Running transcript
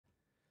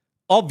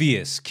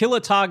obvious. Killer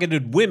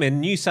targeted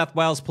women, New South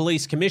Wales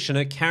Police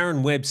Commissioner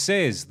Karen Webb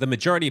says. The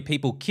majority of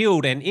people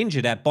killed and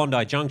injured at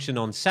Bondi Junction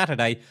on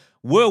Saturday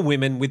were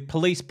women, with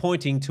police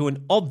pointing to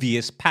an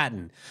obvious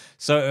pattern.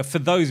 So for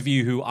those of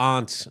you who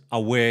aren't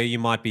aware, you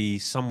might be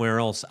somewhere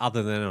else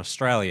other than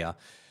Australia.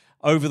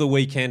 Over the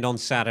weekend on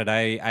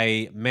Saturday,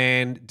 a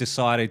man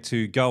decided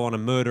to go on a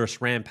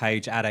murderous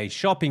rampage at a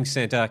shopping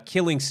centre,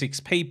 killing 6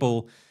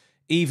 people,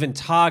 even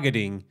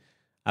targeting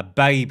a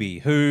baby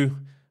who,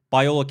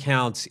 by all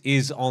accounts,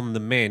 is on the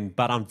mend,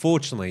 but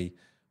unfortunately,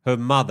 her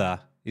mother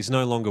is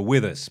no longer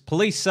with us.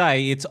 Police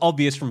say it's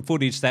obvious from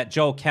footage that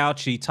Joel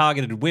Cauchi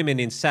targeted women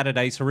in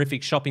Saturday's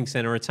horrific shopping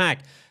centre attack.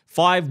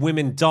 5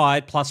 women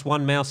died, plus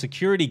 1 male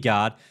security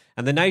guard,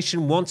 and the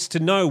nation wants to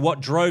know what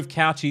drove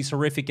Cauchi's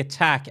horrific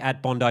attack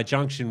at Bondi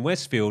Junction,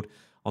 Westfield,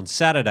 on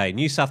Saturday.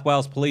 New South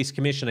Wales Police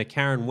Commissioner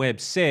Karen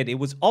Webb said it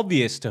was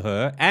obvious to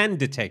her and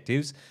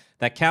detectives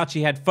that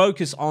Cauchi had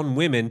focused on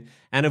women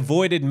and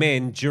avoided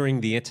men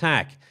during the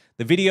attack.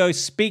 The video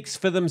speaks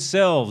for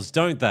themselves,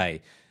 don't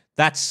they?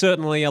 That's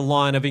certainly a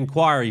line of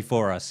inquiry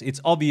for us.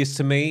 It's obvious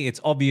to me, it's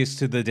obvious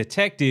to the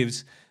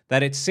detectives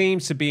that it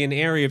seems to be an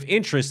area of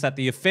interest that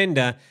the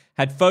offender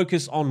had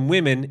focused on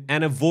women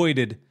and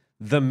avoided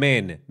the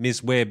men,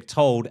 Ms. Webb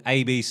told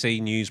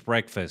ABC News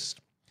Breakfast.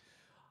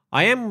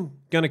 I am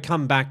going to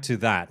come back to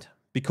that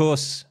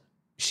because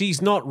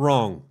she's not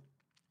wrong.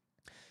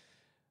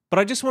 But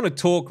I just want to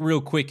talk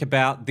real quick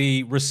about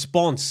the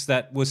response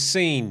that was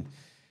seen,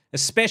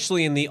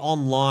 especially in the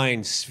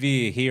online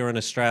sphere here in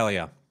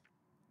Australia,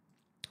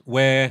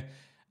 where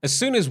as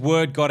soon as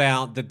word got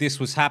out that this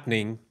was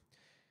happening,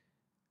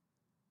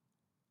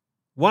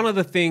 one of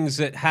the things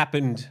that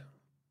happened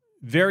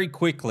very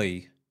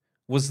quickly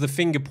was the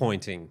finger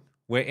pointing,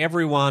 where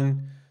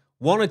everyone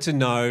wanted to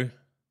know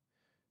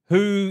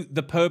who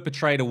the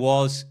perpetrator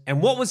was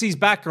and what was his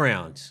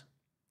background.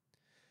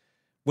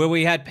 Where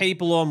we had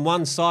people on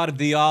one side of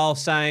the aisle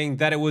saying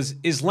that it was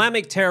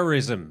Islamic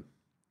terrorism.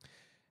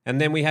 And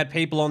then we had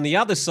people on the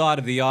other side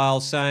of the aisle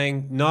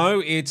saying,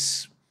 no,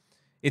 it's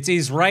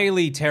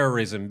Israeli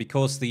terrorism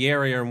because the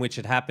area in which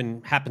it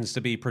happened happens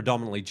to be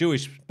predominantly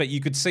Jewish. But you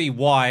could see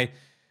why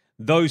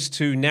those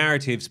two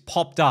narratives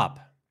popped up,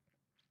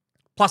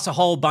 plus a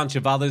whole bunch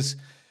of others.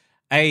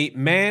 A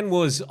man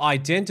was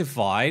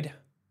identified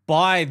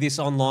by this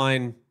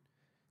online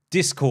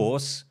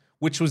discourse,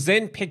 which was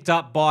then picked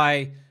up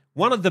by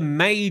one of the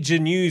major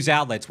news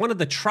outlets, one of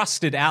the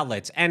trusted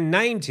outlets, and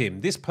named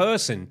him. This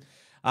person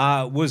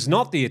was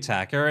not the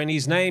attacker, and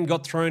his name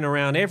got thrown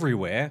around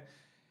everywhere.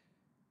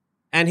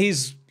 And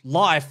his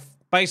life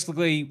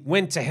basically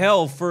went to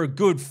hell for a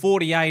good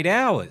 48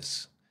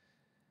 hours.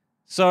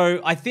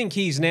 So I think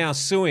he's now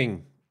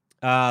suing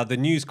the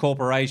news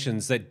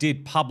corporations that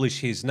did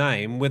publish his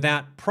name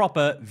without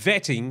proper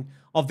vetting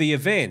of the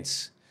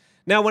events.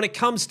 Now, when it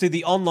comes to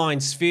the online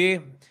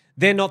sphere,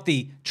 they're not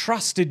the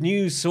trusted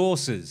news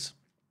sources.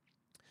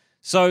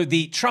 So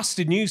the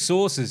trusted news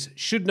sources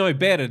should know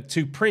better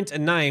to print a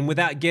name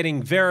without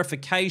getting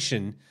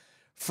verification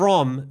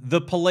from the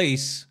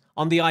police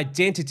on the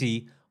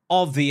identity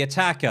of the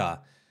attacker.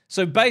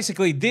 So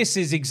basically, this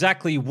is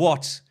exactly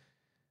what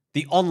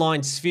the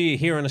online sphere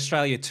here in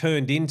Australia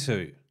turned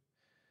into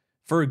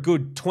for a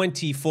good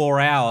 24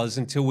 hours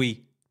until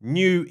we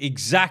knew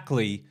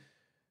exactly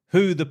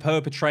who the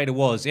perpetrator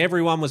was.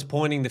 Everyone was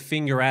pointing the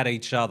finger at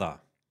each other,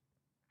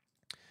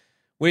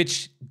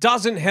 which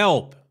doesn't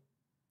help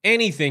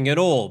anything at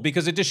all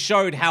because it just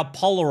showed how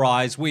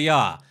polarized we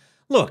are.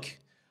 Look,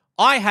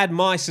 I had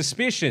my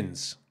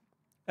suspicions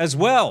as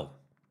well.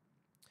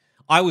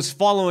 I was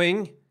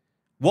following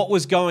what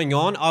was going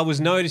on. I was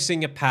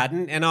noticing a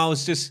pattern, and I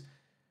was just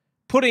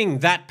putting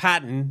that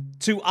pattern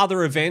to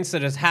other events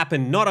that has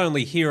happened not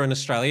only here in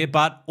Australia,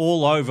 but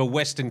all over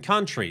Western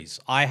countries.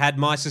 I had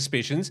my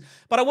suspicions,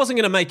 but I wasn't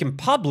going to make them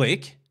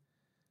public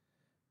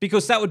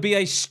because that would be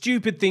a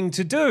stupid thing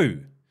to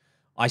do.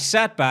 I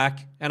sat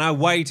back and I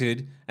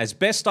waited as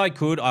best I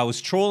could. I was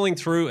trawling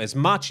through as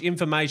much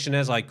information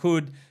as I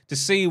could to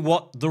see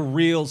what the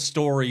real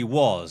story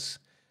was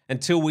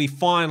until we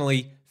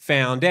finally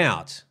found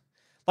out.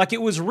 Like,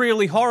 it was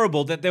really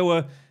horrible that there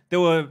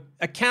were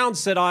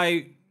accounts that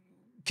I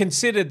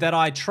considered that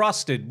I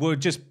trusted were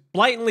just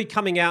blatantly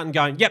coming out and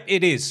going, yep,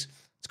 it is.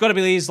 It's got to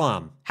be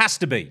Islam. Has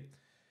to be.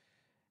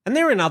 And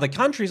they're in other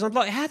countries. I'm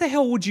like, how the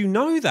hell would you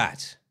know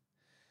that?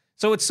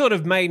 So it sort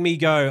of made me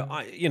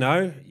go,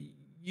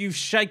 you've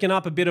shaken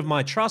up a bit of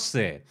my trust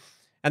there.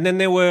 And then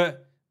there were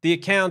the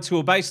accounts who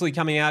were basically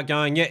coming out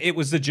going, yeah, it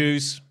was the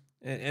Jews.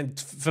 And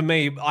for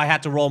me, I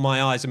had to roll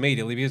my eyes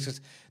immediately because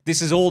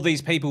this is all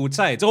these people would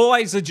say. It's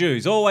always the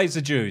Jews, always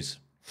the Jews.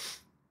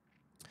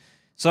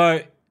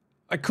 So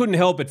I couldn't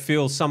help but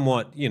feel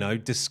somewhat,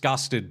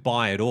 disgusted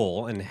by it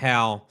all and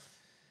how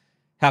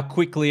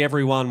quickly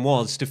everyone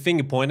was to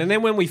finger point. And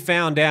then when we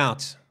found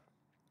out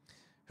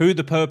who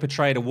the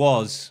perpetrator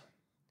was,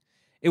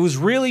 it was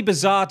really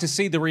bizarre to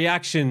see the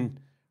reaction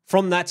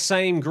from that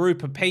same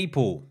group of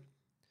people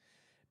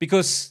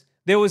because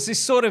there was this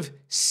sort of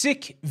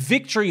sick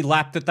victory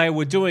lap that they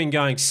were doing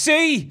going,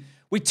 see,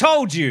 We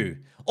told you.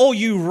 All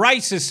you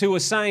racists who were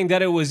saying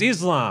that it was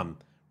Islam.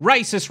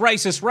 Racist,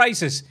 racist,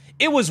 racist.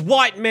 It was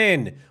white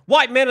men.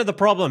 White men are the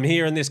problem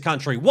here in this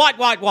country. White,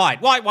 white,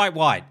 white, white, white,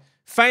 white.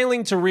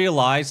 Failing to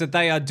realize that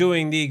they are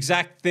doing the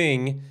exact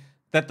thing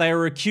that they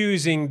are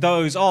accusing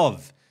those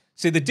of.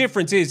 See, the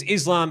difference is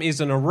Islam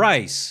isn't a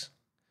race.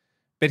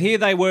 But here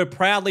they were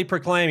proudly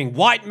proclaiming,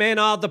 white men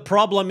are the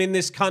problem in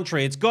this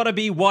country. It's got to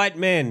be white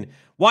men.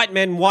 White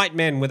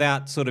men,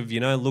 without sort of,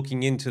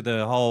 looking into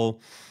the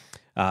whole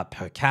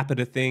per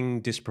capita thing,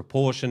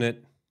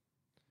 disproportionate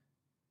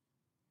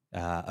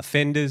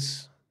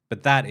offenders.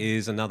 But that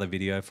is another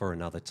video for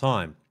another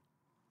time.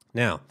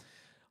 Now,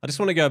 I just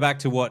want to go back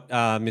to what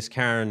Miss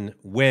Karen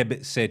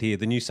Webb said here,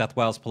 the New South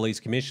Wales Police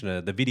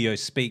Commissioner. The video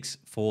speaks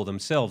for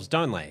themselves,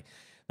 don't they?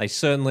 That's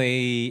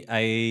certainly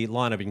a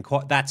line of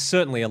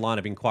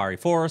inquiry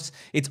for us.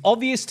 It's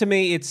obvious to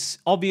me, it's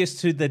obvious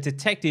to the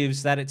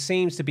detectives that it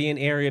seems to be an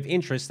area of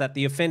interest that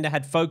the offender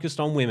had focused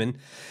on women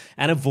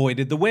and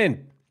avoided the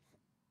men.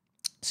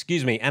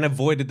 And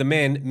avoided the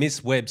men,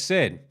 Miss Webb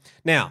said.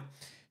 Now,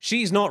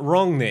 she's not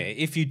wrong there.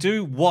 If you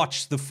do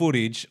watch the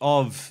footage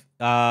of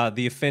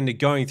the offender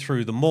going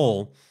through the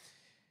mall,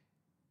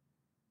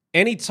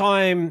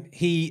 anytime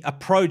he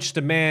approached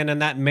a man and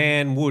that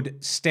man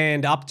would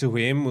stand up to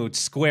him, would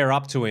square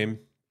up to him,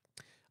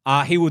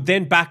 he would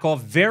then back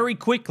off very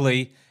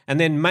quickly and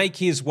then make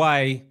his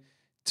way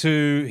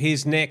to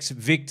his next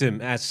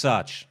victim as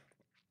such.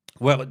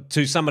 Well,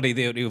 to somebody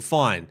that he'll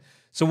find.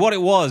 So what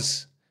it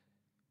was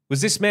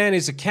this man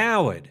is a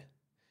coward.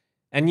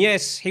 And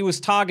yes, he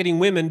was targeting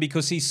women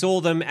because he saw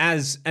them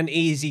as an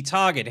easy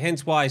target.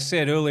 Hence why I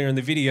said earlier in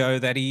the video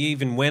that he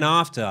even went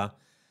after,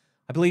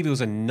 I believe it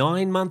was a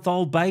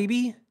 9-month-old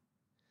baby.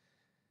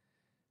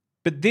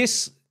 But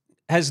this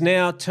has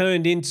now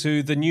turned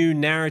into the new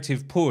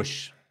narrative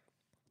push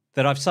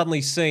that I've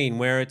suddenly seen,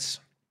 where it's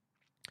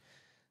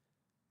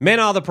men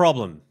are the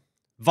problem.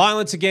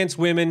 Violence against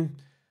women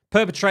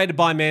perpetrated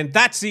by men.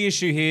 That's the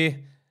issue here.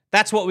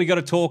 That's what we got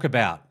to talk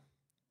about.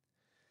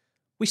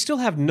 We still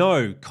have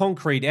no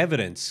concrete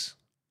evidence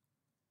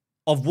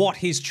of what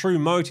his true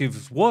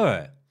motives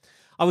were.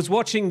 I was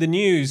watching the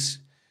news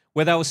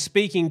where they were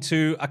speaking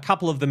to a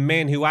couple of the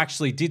men who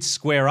actually did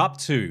square up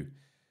to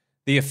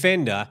the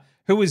offender,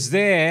 who was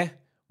there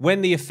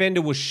when the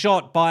offender was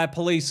shot by a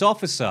police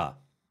officer.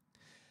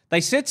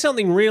 They said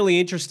something really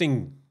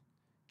interesting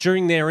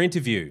during their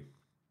interview.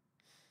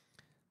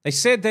 They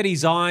said that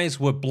his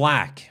eyes were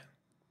black.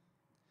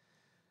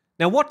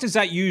 Now, what does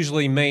that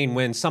usually mean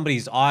when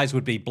somebody's eyes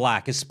would be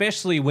black,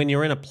 especially when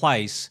you're in a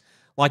place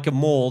like a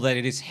mall that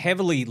it is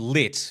heavily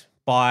lit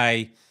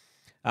by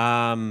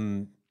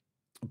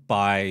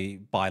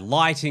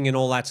lighting and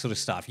all that sort of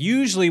stuff?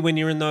 Usually when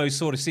you're in those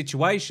sort of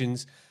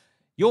situations,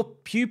 your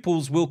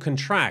pupils will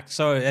contract.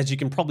 So as you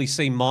can probably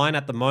see mine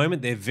at the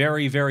moment, they're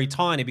very, very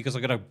tiny because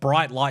I've got a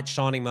bright light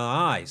shining my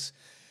eyes.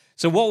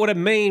 So what would it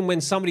mean when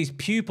somebody's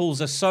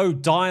pupils are so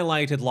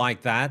dilated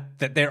like that,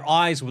 that their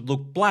eyes would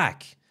look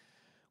black?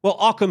 Well,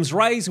 Occam's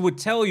razor would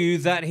tell you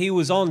that he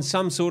was on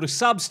some sort of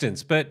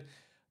substance, but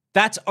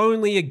that's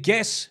only a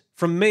guess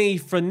from me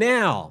for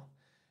now,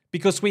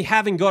 because we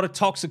haven't got a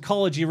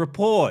toxicology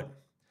report.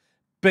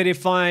 But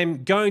if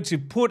I'm going to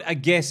put a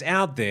guess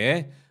out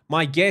there,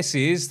 my guess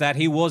is that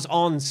he was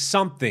on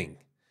something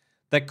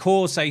that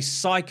caused a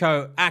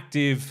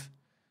psychoactive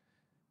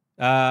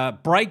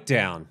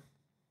breakdown.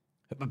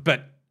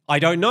 But I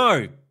don't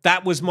know.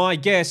 That was my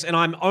guess, and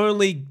I'm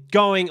only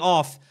going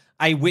off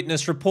a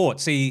witness report.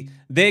 See,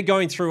 they're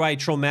going through a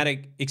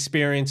traumatic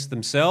experience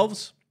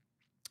themselves,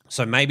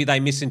 so maybe they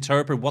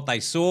misinterpret what they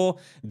saw.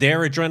 Their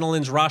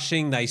adrenaline's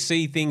rushing. They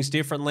see things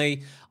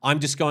differently. I'm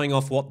just going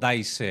off what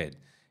they said.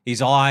 His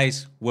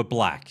eyes were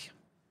black.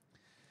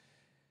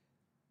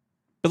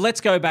 But let's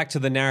go back to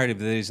the narrative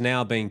that is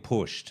now being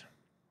pushed.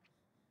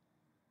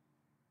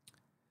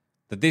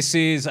 That this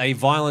is a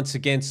violence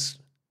against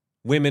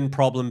women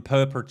problem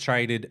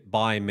perpetrated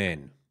by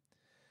men.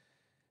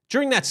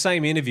 During that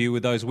same interview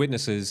with those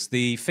witnesses,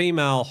 the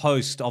female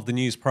host of the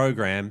news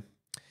program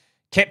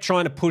kept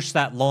trying to push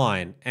that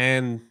line,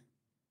 and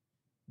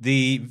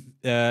the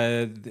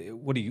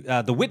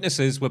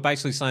witnesses were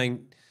basically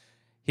saying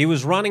he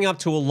was running up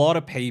to a lot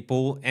of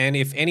people, and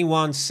if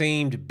anyone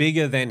seemed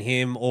bigger than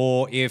him,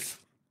 or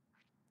if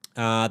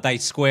they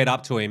squared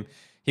up to him,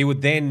 he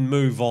would then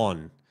move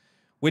on,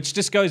 which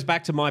just goes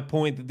back to my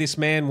point that this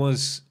man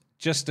was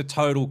just a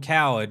total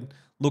coward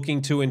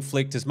looking to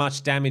inflict as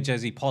much damage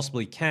as he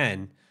possibly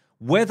can.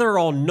 Whether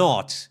or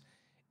not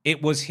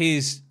it was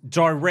his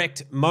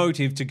direct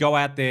motive to go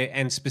out there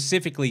and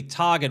specifically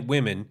target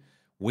women,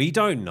 we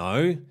don't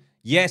know.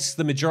 Yes,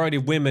 the majority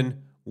of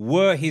women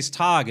were his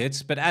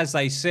targets, but as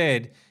they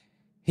said,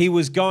 he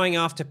was going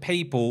after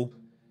people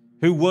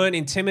who weren't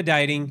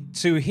intimidating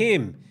to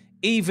him,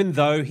 even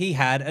though he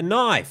had a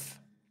knife.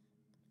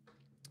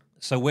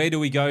 So where do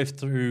we go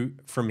through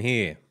from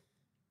here?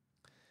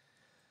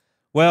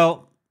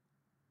 Well,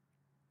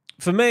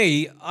 for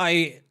me,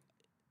 I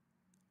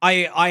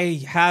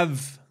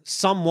have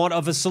somewhat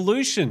of a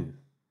solution.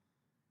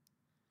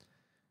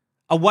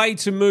 a way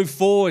to move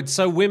forward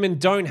so women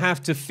don't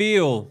have to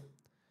feel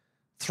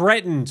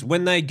threatened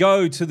when they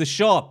go to the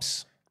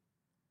shops,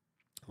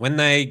 when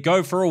they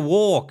go for a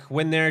walk,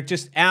 when they're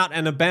just out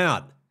and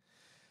about.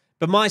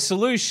 But my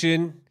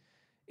solution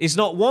is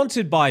not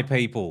wanted by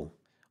people.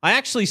 I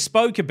actually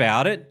spoke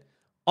about it.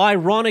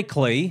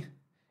 Ironically,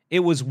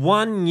 it was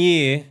 1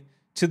 year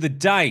to the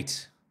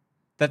date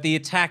that the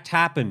attack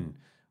happened.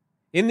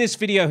 In this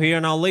video here,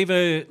 and I'll leave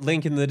a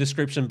link in the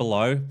description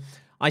below,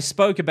 I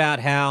spoke about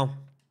how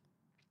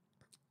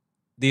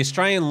the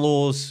Australian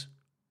laws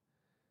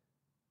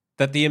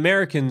that the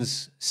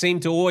Americans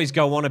seem to always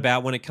go on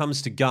about when it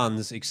comes to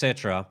guns,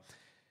 etc.,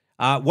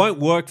 won't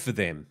work for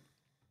them.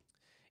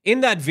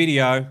 In that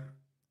video,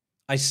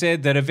 I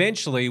said that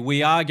eventually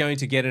we are going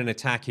to get an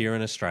attack here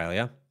in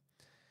Australia.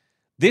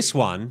 This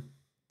one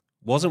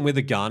wasn't with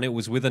a gun, it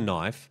was with a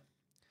knife.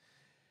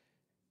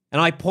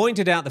 And I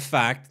pointed out the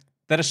fact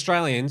that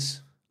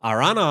Australians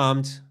are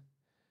unarmed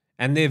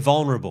and they're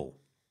vulnerable.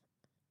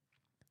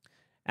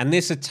 And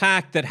this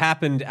attack that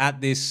happened at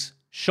this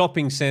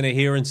shopping centre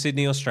here in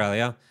Sydney,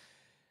 Australia,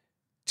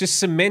 just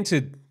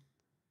cemented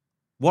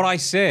what I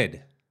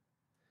said.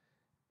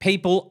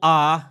 People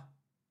are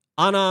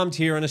unarmed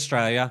here in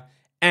Australia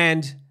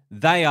and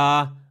they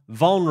are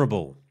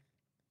vulnerable.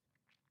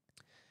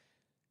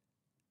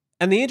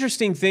 And the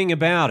interesting thing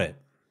about it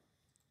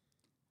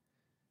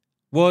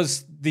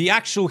was the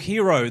actual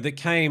hero that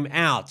came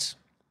out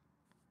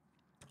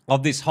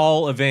of this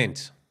whole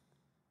event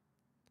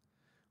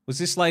was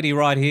this lady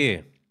right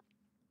here,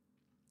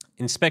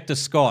 Inspector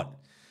Scott.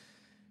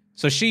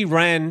 So she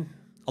ran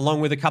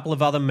along with a couple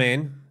of other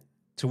men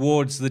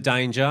towards the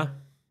danger.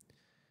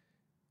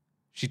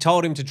 She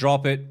told him to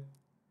drop it.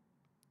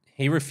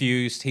 He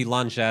refused. He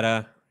lunged at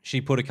her.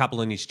 She put a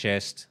couple in his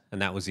chest,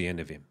 and that was the end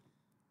of him.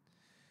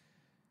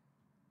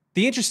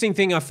 The interesting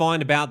thing I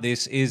find about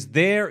this is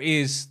there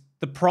is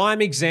the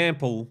prime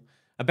example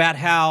about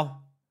how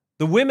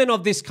the women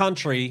of this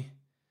country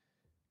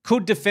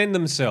could defend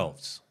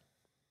themselves.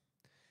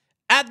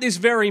 At this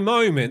very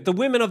moment, the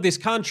women of this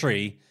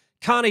country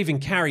can't even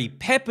carry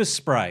pepper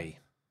spray.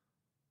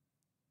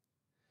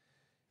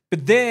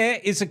 But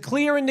there is a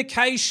clear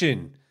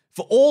indication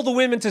for all the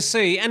women to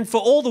see and for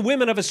all the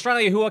women of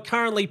Australia who are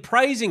currently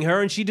praising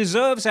her, and she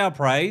deserves our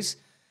praise,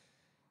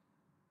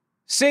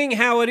 seeing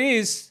how it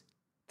is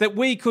that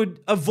we could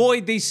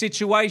avoid these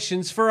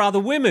situations for other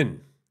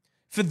women,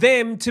 for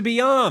them to be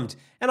armed.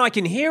 And I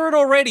can hear it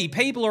already.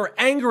 People are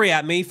angry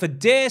at me for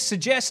dare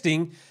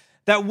suggesting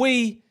that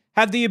we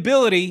have the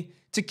ability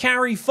to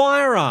carry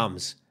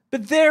firearms.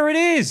 But there it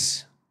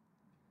is.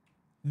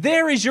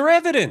 There is your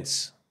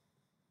evidence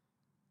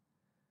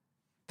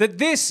that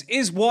this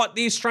is what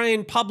the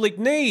Australian public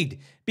need.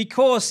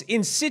 Because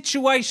in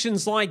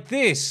situations like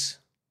this,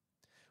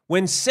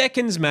 when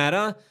seconds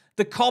matter,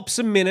 the cops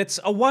are minutes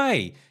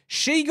away.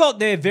 She got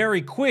there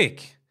very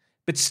quick,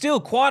 but still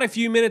quite a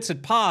few minutes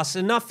had passed,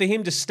 enough for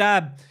him to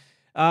stab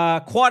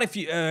quite a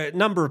few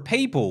number of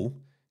people.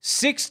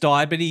 6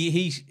 died, but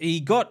he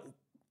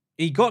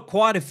got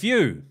quite a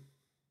few.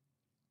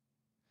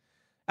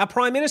 Our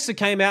Prime Minister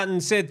came out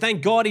and said,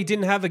 thank God he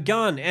didn't have a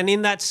gun. And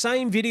in that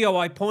same video,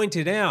 I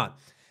pointed out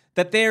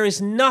that there is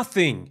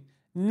nothing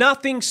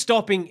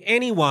stopping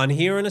anyone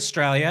here in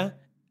Australia,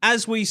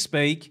 as we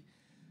speak,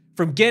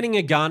 from getting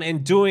a gun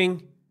and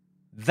doing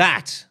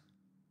that,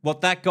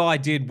 what that guy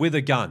did with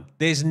a gun.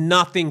 There's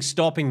nothing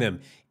stopping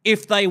them.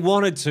 If they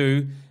wanted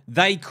to,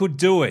 they could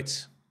do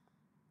it.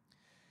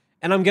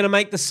 And I'm going to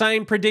make the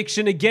same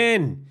prediction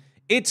again.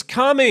 It's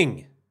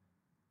coming.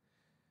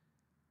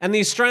 And the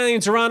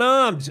Australians are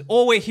unarmed.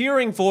 All we're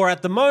hearing for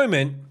at the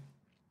moment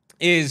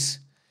is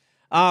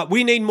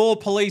we need more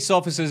police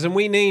officers and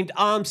we need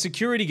armed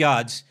security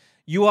guards.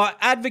 You are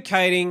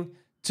advocating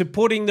to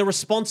putting the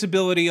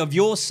responsibility of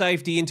your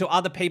safety into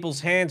other people's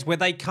hands where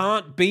they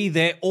can't be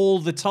there all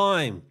the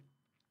time.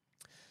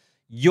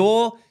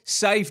 Your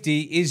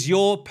safety is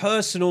your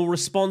personal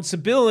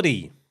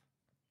responsibility.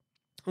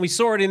 We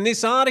saw it in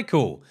this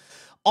article.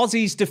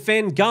 Aussies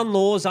defend gun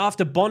laws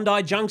after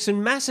Bondi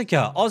Junction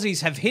massacre.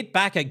 Aussies have hit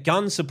back at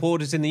gun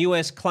supporters in the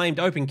US claimed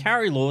open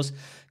carry laws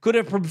could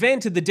have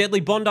prevented the deadly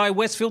Bondi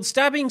Westfield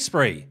stabbing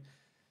spree.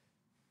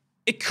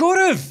 It could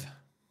have.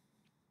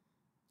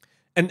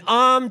 An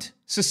armed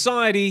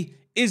society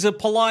is a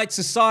polite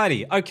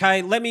society.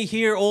 Okay, let me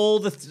hear all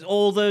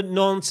the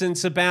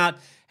nonsense about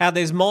how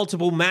there's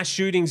multiple mass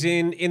shootings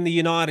in the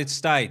United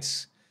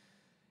States.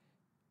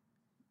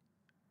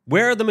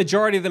 Where are the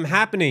majority of them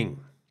happening?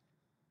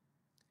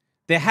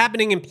 They're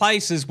happening in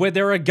places where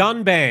there are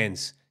gun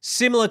bans,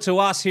 similar to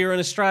us here in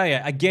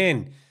Australia.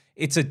 Again,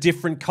 it's a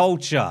different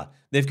culture.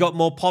 They've got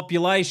more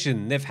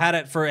population. They've had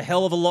it for a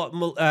hell of a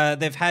lot.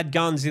 They've had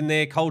guns in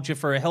their culture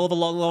for a hell of a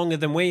lot longer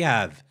than we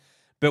have.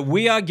 But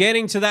we are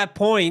getting to that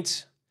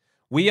point.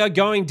 We are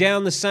going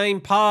down the same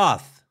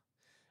path.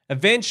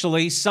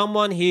 Eventually,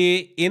 someone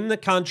here in the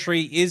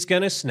country is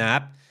going to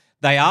snap.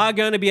 They are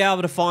going to be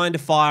able to find a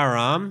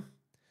firearm,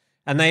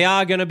 and they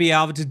are going to be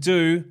able to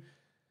do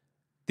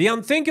the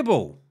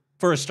unthinkable.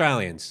 for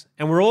Australians.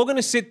 And we're all going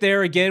to sit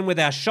there again with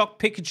our shocked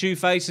Pikachu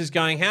faces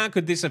going, how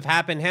could this have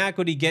happened? How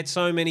could he get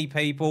so many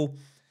people?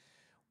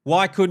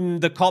 Why couldn't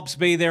the cops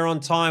be there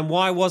on time?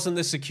 Why wasn't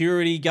the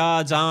security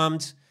guards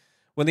armed?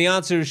 When the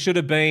answer should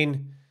have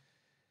been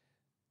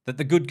that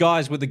the good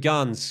guys with the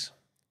guns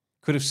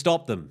could have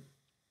stopped them.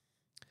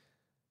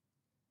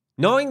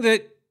 Knowing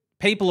that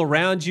people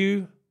around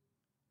you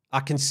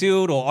are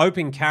concealed or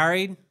open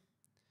carried,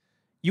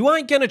 you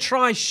ain't going to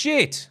try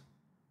shit.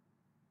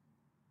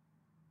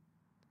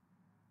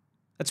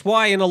 That's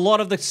why in a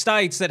lot of the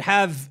states that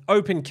have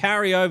open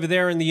carry over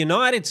there in the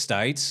United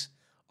States,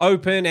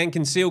 open and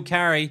concealed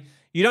carry,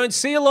 you don't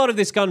see a lot of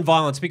this gun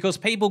violence because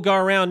people go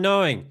around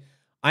knowing,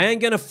 I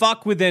ain't going to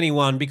fuck with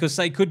anyone because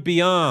they could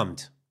be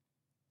armed.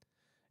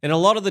 And a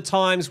lot of the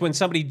times when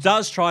somebody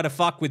does try to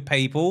fuck with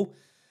people,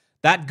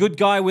 that good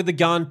guy with the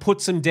gun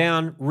puts them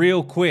down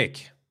real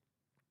quick.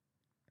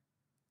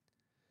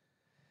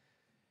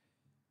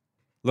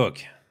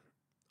 Look,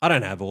 I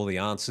don't have all the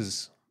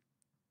answers.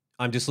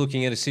 I'm just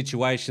looking at a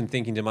situation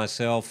thinking to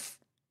myself,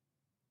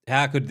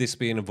 how could this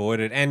be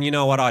avoided? And you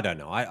know what? I don't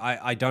know.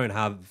 I don't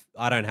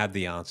have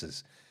the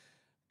answers.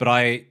 But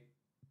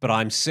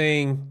I'm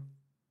seeing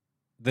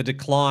the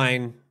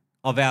decline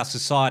of our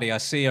society. I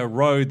see a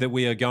road that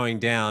we are going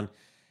down.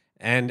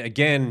 And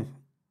again,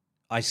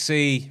 I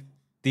see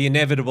the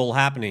inevitable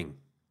happening.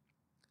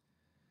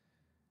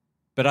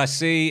 But I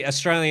see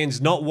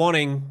Australians not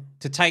wanting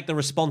to take the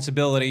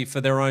responsibility for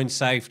their own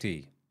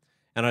safety.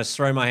 And I just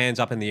throw my hands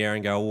up in the air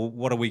and go, well,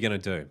 what are we going to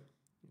do?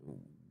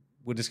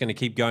 We're just going to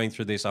keep going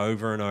through this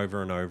over and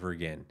over and over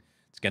again.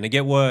 It's going to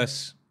get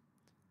worse.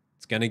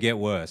 It's going to get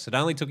worse. It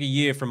only took a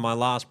year from my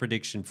last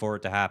prediction for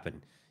it to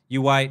happen.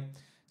 You wait.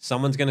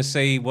 Someone's going to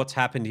see what's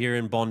happened here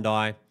in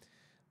Bondi.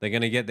 They're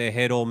going to get their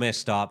head all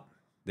messed up.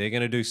 They're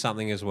going to do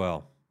something as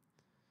well.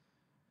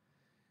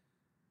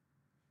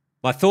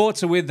 My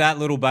thoughts are with that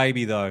little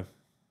baby, though.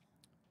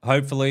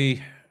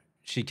 Hopefully,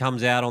 she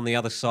comes out on the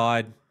other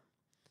side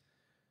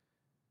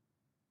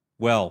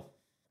well.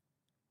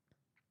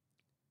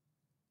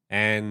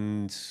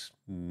 And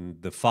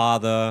the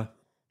father,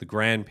 the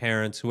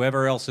grandparents,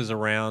 whoever else is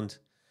around,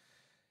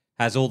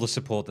 has all the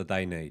support that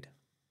they need.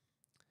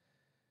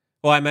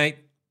 All right, mate.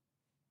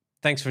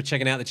 Thanks for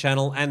checking out the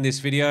channel and this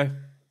video.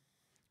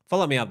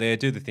 Follow me up there.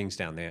 Do the things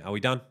down there. Are we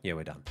done? Yeah,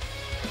 we're done.